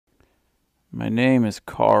My name is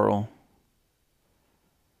Carl.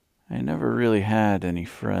 I never really had any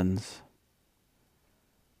friends.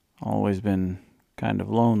 Always been kind of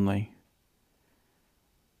lonely.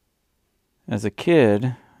 As a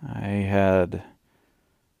kid, I had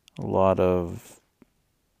a lot of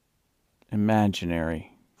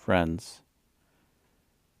imaginary friends.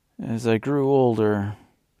 As I grew older,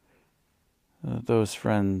 those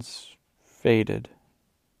friends faded.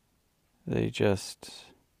 They just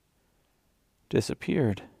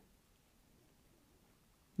disappeared.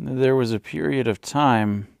 There was a period of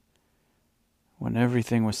time when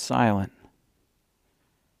everything was silent,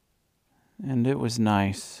 and it was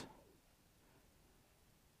nice.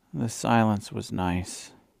 The silence was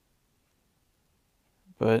nice,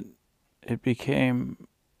 but it became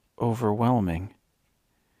overwhelming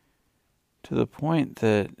to the point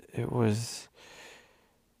that it was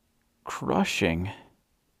crushing.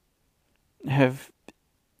 Have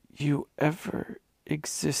you ever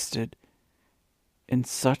existed in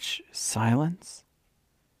such silence?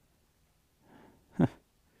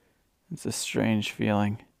 It's a strange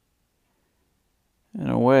feeling. In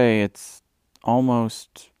a way, it's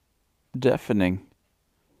almost deafening.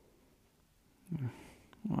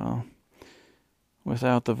 Well,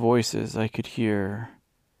 without the voices, I could hear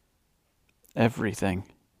everything.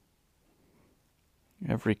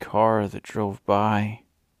 Every car that drove by,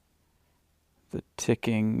 the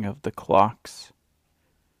ticking of the clocks,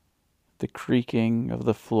 the creaking of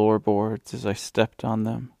the floorboards as I stepped on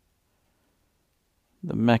them,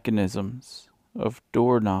 the mechanisms of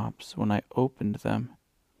doorknobs when I opened them.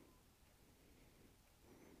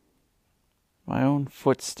 My own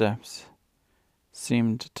footsteps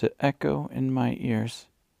seemed to echo in my ears.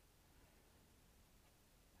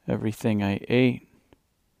 Everything I ate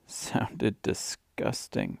sounded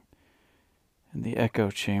disgusting in the echo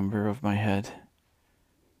chamber of my head.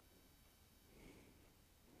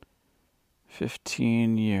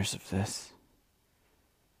 15 years of this.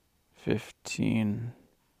 15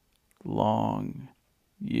 long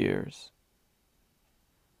years.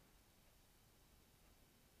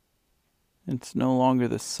 It's no longer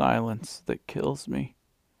the silence that kills me.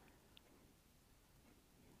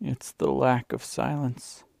 It's the lack of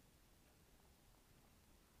silence.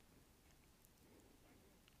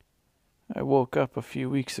 I woke up a few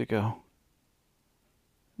weeks ago.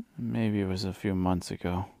 Maybe it was a few months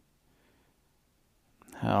ago.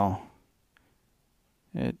 Hell,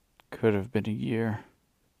 it could have been a year.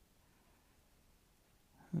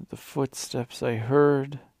 The footsteps I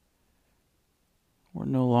heard were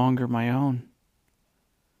no longer my own.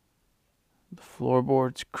 The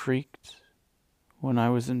floorboards creaked when I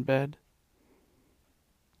was in bed.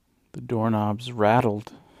 The doorknobs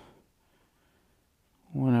rattled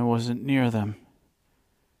when I wasn't near them.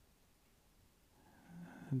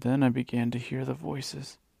 And then I began to hear the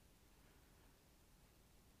voices.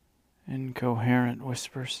 Incoherent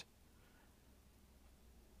whispers.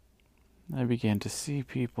 I began to see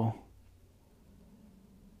people.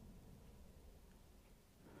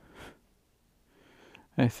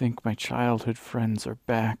 I think my childhood friends are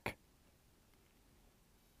back.